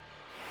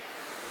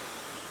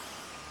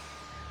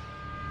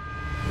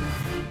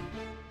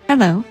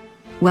Hello.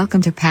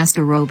 Welcome to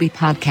Pastor Roby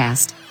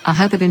Podcast, a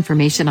hub of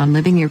information on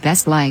living your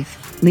best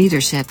life,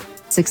 leadership,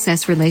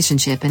 success,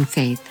 relationship, and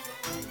faith.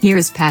 Here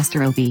is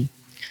Pastor Obi.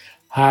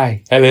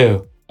 Hi,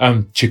 hello,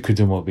 I'm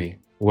Chikudumobi.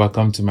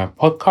 Welcome to my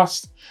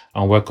podcast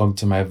and welcome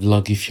to my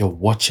vlog if you're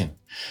watching.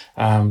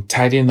 I'm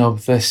tidying up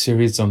the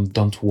series on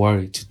Don't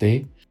Worry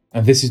today,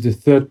 and this is the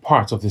third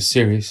part of the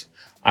series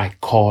I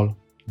call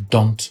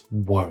Don't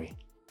Worry.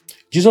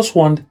 Jesus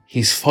warned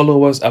his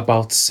followers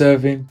about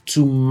serving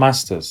two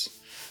masters,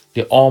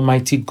 the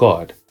Almighty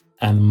God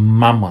and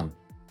Mammon.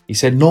 He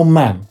said, no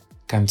man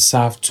can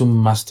serve two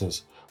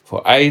masters,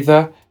 for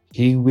either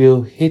he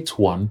will hate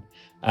one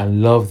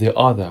and love the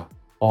other,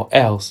 or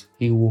else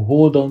he will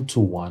hold on to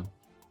one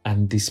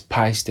and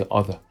despise the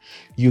other.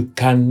 You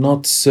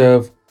cannot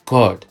serve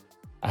God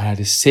and at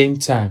the same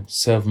time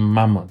serve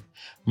Mammon.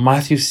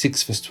 Matthew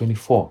 6 verse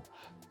 24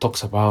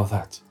 talks about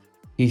that.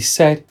 He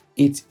said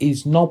it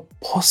is not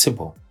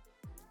possible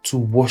to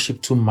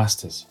worship two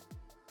masters.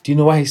 Do you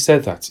know why he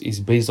said that? It's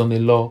based on a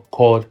law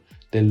called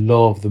the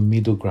law of the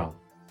middle ground.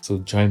 So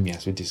join me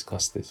as we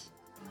discuss this.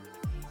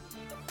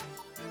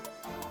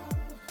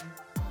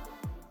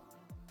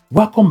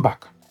 Welcome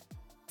back.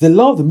 The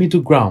law of the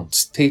middle ground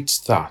states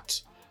that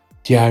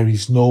there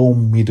is no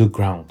middle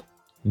ground.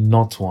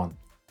 Not one,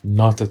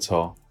 not at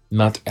all,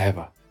 not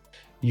ever.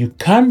 You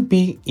can't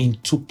be in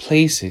two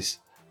places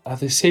at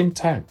the same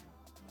time.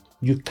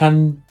 You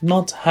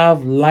cannot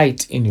have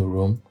light in your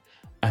room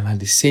and at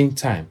the same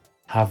time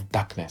have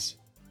darkness.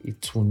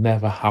 It will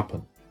never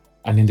happen.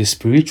 And in the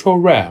spiritual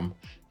realm,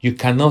 you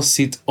cannot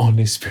sit on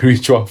a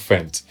spiritual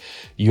fence.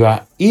 You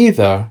are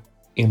either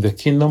in the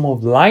kingdom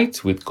of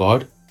light with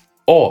God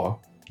or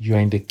you are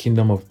in the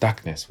kingdom of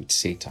darkness with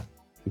Satan.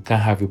 You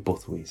can't have it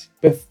both ways.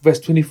 But verse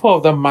 24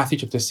 of that Matthew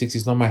chapter 6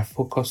 is not my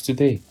focus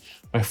today.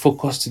 My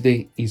focus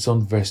today is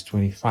on verse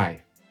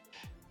 25.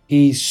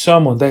 His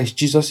sermon, that is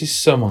Jesus'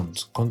 sermon,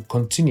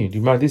 continued.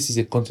 Remember, this is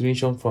a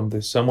continuation from the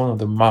Sermon on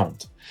the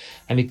Mount.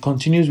 And it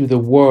continues with the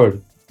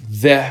word,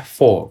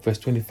 therefore. Verse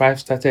 25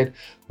 started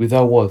with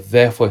that word,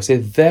 therefore. It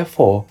said,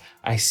 therefore,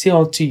 I say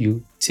unto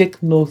you,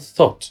 take no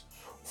thought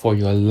for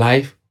your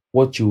life,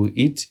 what you will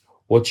eat,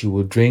 what you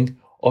will drink,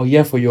 or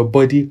yet for your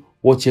body,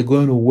 what you're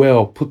going to wear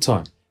or put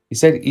on. He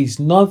said, is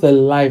not the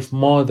life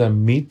more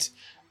than meat,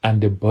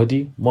 and the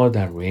body more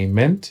than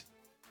raiment?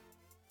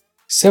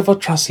 Several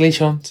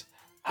translations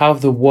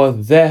have the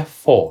word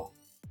therefore,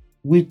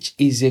 which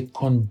is a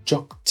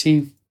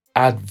conjunctive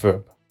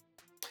adverb.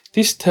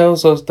 This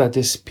tells us that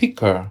the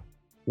speaker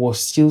was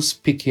still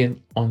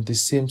speaking on the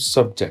same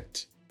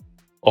subject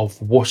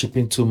of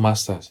worshiping two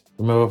masters.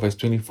 Remember, verse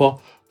 24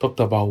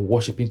 talked about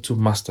worshiping two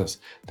masters.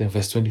 Then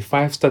verse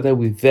 25 started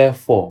with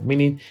therefore,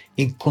 meaning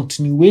in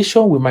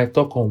continuation we might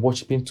talk on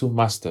worshiping two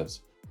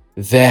masters.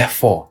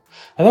 Therefore.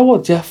 And that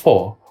word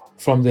therefore,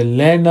 from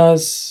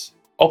the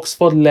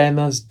Oxford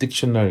Learner's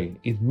Dictionary,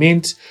 it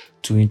means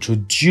to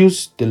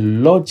introduce the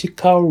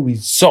logical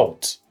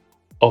result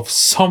of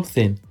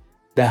something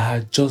that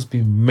had just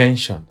been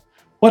mentioned.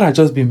 What had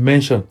just been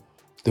mentioned?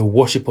 The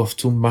worship of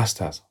two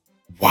masters.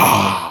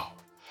 Wow!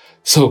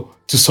 So,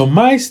 to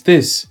summarize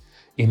this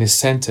in a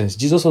sentence,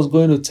 Jesus was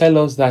going to tell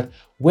us that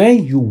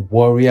when you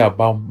worry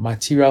about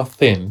material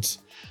things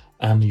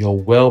and your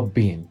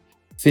well-being,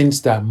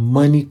 things that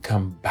money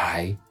can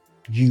buy,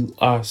 you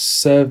are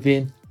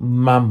serving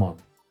Mammon,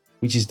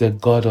 which is the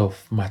god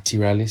of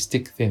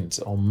materialistic things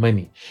or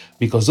money,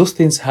 because those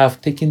things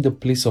have taken the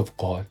place of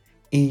God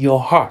in your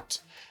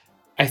heart.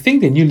 I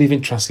think the New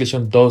Living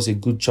Translation does a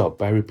good job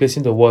by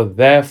replacing the word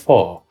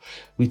therefore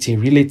with a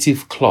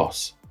relative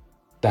clause,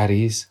 that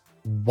is,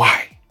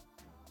 why.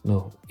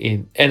 No,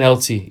 in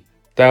NLT,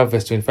 that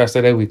verse 25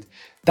 started with,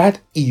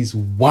 that is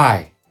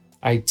why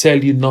I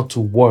tell you not to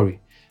worry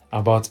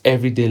about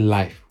everyday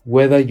life,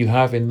 whether you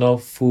have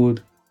enough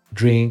food,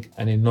 drink,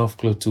 and enough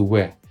clothes to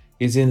wear.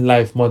 Isn't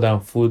life more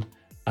than food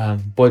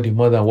and body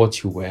more than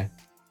what you wear?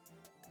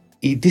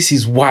 This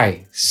is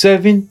why.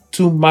 Serving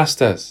two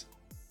masters.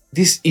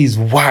 This is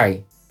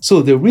why.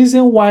 So the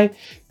reason why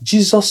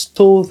Jesus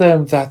told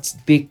them that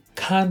they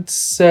can't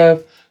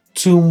serve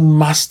two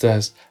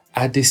masters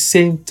at the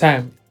same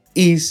time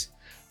is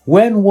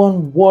when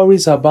one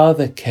worries about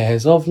the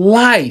cares of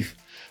life.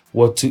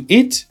 What to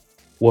eat,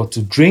 what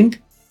to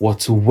drink,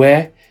 what to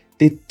wear.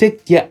 They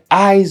take their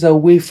eyes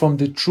away from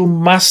the true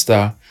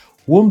master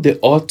whom they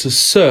ought to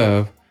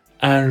serve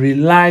and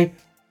rely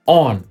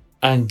on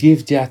and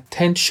give their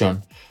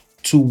attention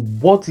to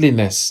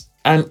worldliness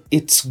and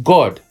its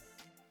God,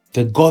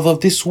 the God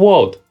of this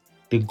world,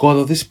 the God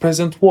of this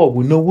present world.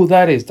 We know who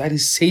that is. That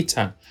is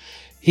Satan.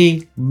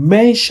 He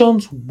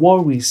mentions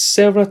worry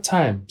several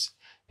times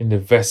in the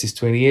verses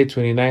 28,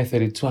 29,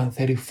 32, and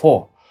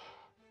 34.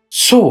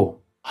 So,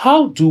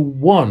 how do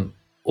one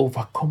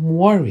overcome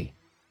worry?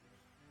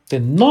 The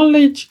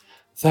knowledge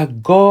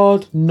that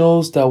God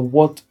knows that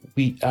what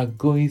we are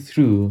going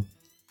through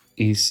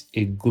is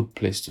a good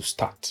place to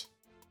start.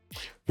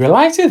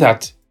 Realizing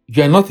that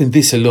you are not in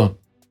this alone,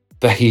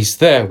 that He is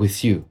there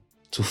with you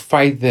to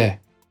fight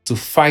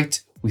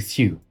with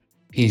you.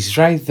 He is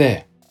right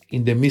there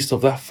in the midst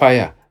of that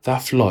fire,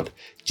 that flood,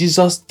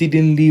 Jesus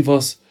didn't leave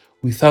us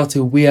without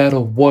a way out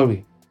of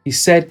worry. He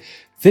said,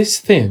 these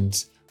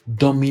things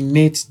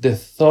dominate the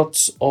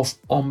thoughts of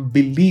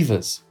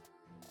unbelievers,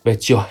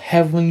 but your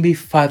heavenly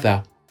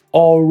Father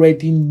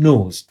already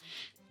knows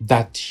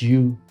that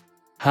you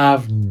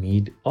have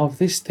need of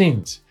these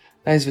things.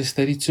 That is verse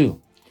 32.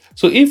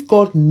 So if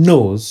God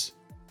knows,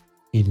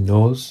 He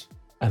knows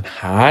and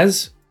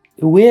has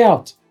a way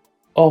out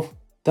of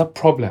the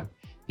problem.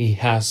 He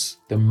has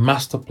the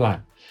master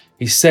plan.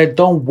 He said,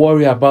 don't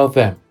worry about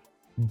them.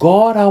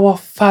 God, our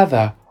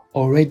Father,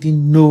 already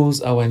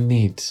knows our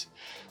needs.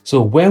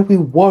 So when we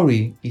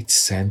worry, it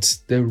sends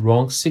the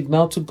wrong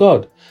signal to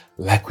God.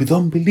 Like we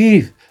don't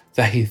believe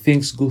that He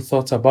thinks good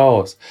thoughts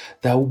about us,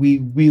 that we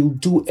will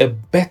do a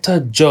better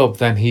job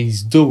than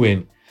He's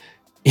doing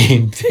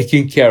in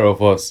taking care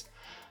of us.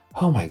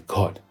 Oh my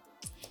God.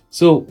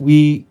 So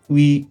we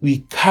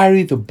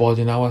carry the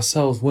burden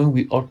ourselves when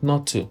we ought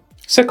not to.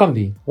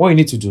 Secondly, what you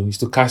need to do is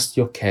to cast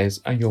your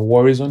cares and your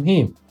worries on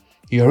Him.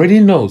 He already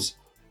knows.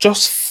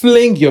 Just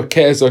fling your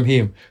cares on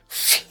Him.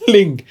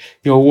 Fling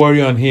your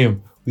worry on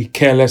Him with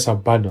careless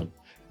abandon.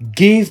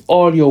 Give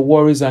all your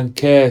worries and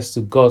cares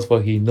to God,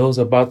 for He knows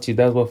about you.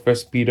 That's what 1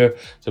 Peter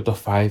chapter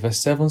 5 verse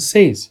 7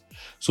 says.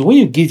 So when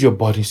you give your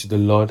bodies to the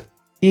Lord,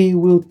 He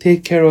will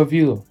take care of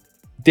you.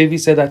 David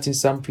said that in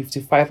Psalm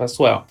 55 as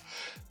well.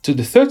 So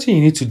the third thing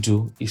you need to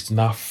do is to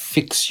now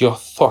fix your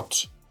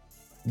thought.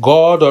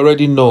 God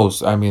already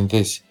knows I'm in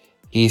this.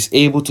 He is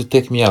able to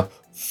take me out.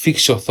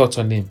 Fix your thoughts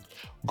on Him.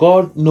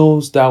 God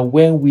knows that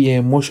when we are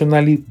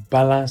emotionally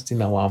balanced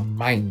in our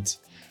minds,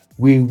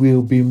 we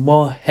will be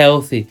more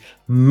healthy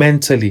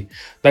mentally.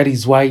 That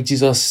is why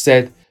Jesus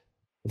said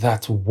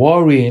that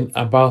worrying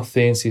about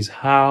things is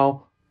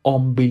how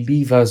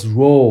unbelievers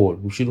roll.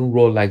 We shouldn't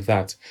roll like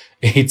that.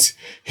 It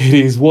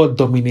is what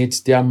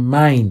dominates their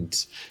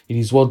minds. It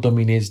is what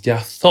dominates their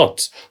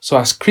thoughts. So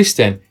as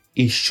Christian,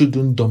 it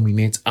shouldn't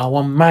dominate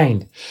our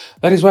mind.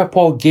 That is why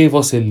Paul gave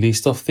us a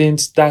list of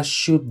things that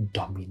should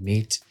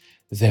dominate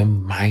the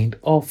mind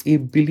of a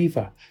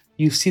believer.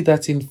 You see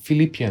that in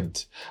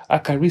Philippians. I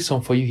can read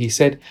some for you. He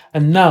said,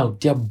 and now,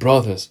 dear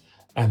brothers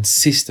and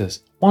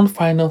sisters, one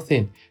final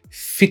thing.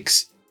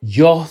 Fix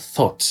your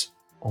thoughts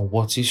on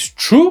what is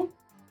true,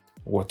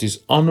 what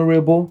is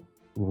honorable,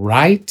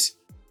 right,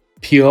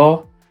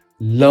 pure,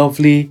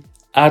 lovely,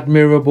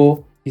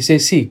 admirable. He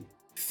says, see,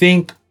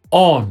 think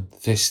on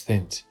these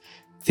things.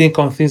 Think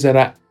on things that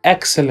are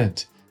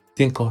excellent.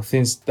 Think on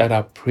things that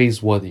are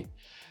praiseworthy.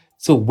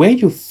 So when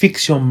you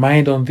fix your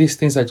mind on these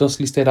things I just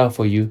listed out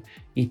for you,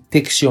 it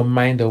takes your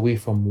mind away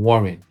from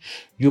worrying.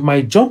 You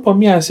might jump on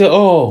me and say,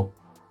 oh,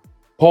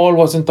 Paul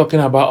wasn't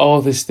talking about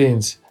all these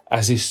things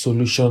as a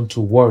solution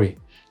to worry.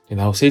 Then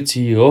I'll say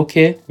to you,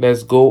 okay,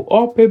 let's go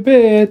up a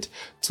bit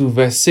to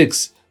verse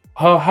 6.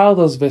 How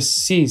does verse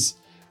 6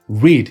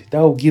 read? That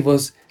will give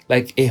us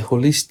like a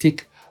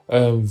holistic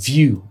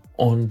view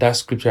on that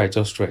scripture I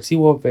just read. See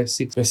what verse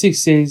 6. Verse 6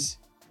 says,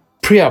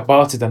 pray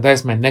about it, and that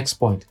is my next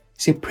point.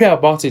 Say, pray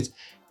about it.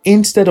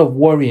 Instead of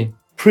worrying,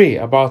 pray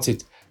about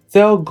it.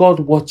 Tell God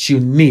what you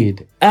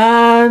need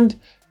and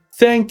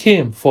thank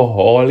Him for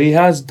all He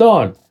has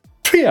done.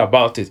 Pray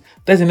about it.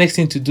 That's the next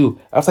thing to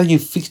do. After you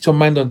fix your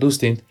mind on those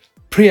things,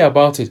 pray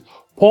about it.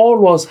 Paul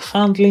was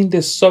handling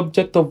the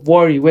subject of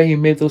worry when he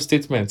made those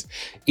statements.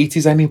 It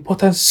is an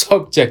important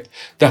subject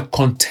that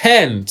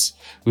contends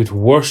with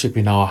worship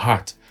in our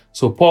heart.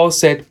 So Paul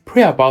said,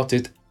 pray about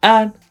it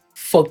and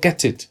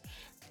forget it.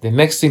 The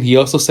next thing he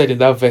also said in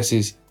that verse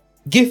is,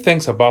 give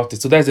thanks about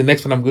it. So that's the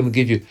next one I'm going to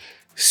give you.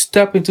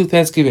 Step into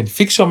thanksgiving.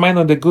 Fix your mind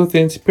on the good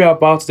things. Pray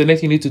about it. The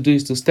next thing you need to do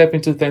is to step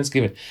into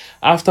thanksgiving.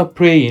 After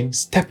praying,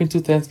 step into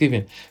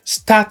thanksgiving.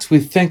 Start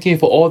with thanking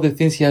for all the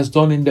things He has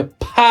done in the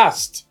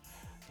past.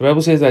 The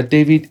Bible says that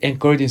David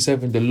encouraged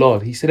himself in the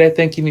Lord. He started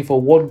thanking Him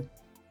for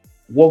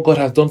what God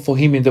has done for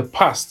him in the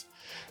past.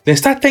 Then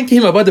start thanking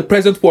Him about the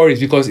present worries,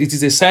 because it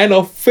is a sign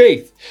of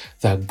faith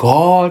that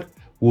God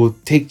will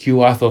take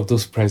you out of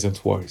those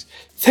present worries.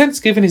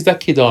 Thanksgiving is that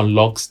key that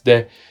unlocks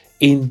the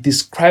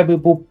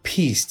indescribable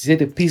peace. He said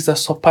the peace that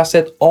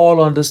surpasseth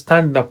all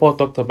understanding that Paul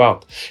talked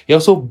about. He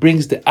also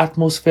brings the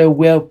atmosphere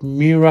where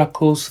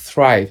miracles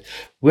thrive.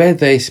 Where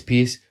there is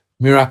peace,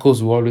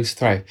 miracles will always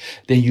thrive.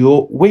 Then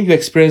when you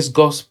experience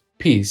God's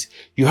peace,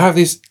 you have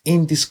this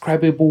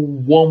indescribable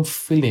warm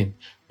feeling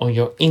on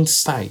your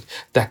inside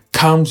that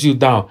calms you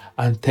down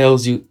and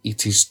tells you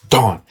it is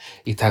done.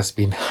 It has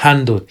been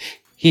handled.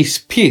 His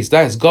peace,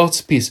 that is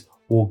God's peace,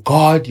 will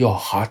guard your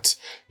heart.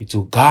 It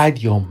will guide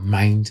your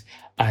mind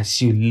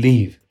as you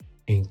live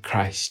in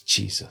Christ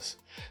Jesus.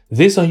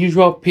 This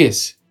unusual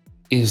peace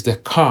is the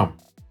calm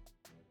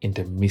in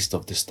the midst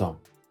of the storm.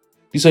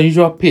 This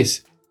unusual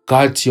peace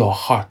guards your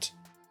heart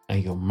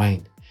and your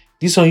mind.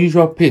 This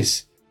unusual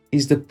peace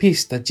is the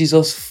peace that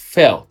Jesus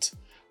felt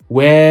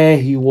when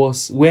he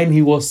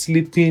was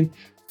sleeping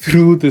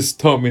through the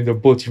storm in the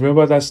boat. You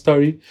remember that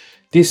story?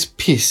 This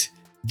peace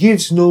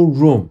gives no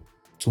room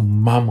to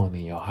mammon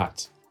in your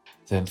heart.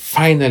 Then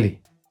finally,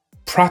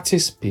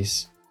 practice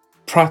peace.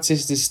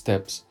 Practice these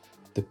steps.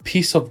 The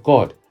peace of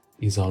God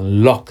is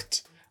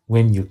unlocked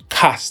when you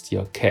cast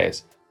your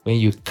cares, when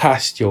you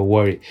cast your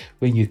worry,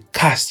 when you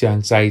cast your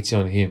anxiety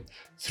on Him.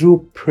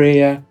 Through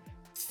prayer,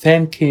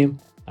 thank Him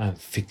and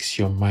fix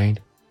your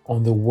mind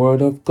on the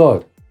Word of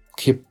God.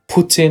 Keep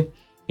putting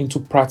into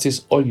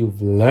practice all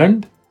you've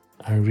learned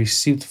and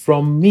received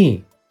from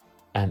me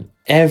and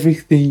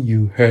everything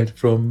you heard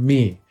from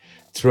me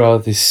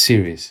throughout this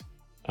series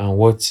and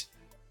what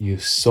you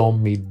saw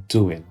me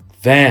doing.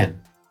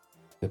 Then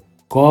the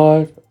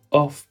God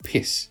of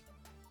peace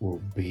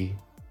will be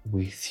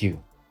with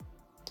you.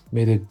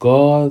 May the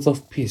God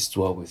of peace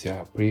dwell with you.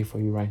 I pray for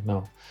you right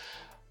now.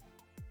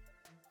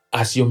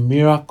 As your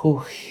miracle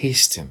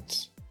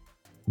hastens,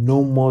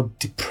 no more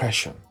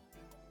depression,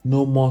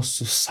 no more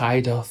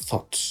suicidal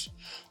thoughts,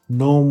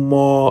 no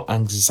more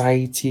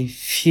anxiety,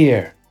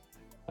 fear,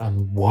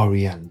 and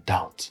worry and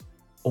doubt.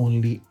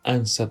 Only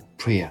answered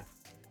prayer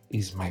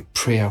is my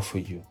prayer for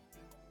you,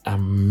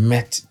 and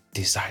met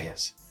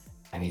desires,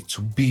 and it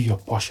will be your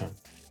portion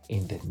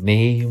in the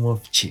name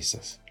of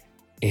Jesus.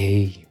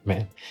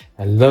 Amen.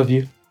 I love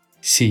you.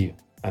 See you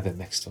at the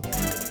next one.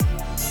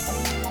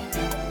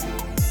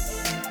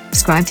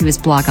 Subscribe to his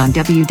blog on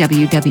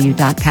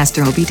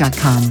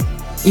www.pastorobi.com.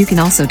 You can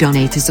also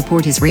donate to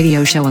support his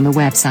radio show on the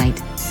website.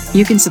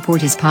 You can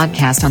support his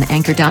podcast on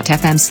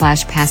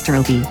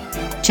anchor.fm/PastorObi.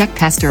 Check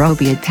Pastor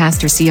Obi at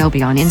Pastor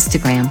COB on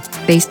Instagram,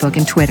 Facebook,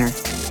 and Twitter.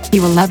 He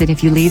will love it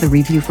if you leave a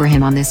review for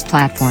him on this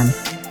platform.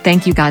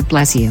 Thank you. God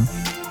bless you.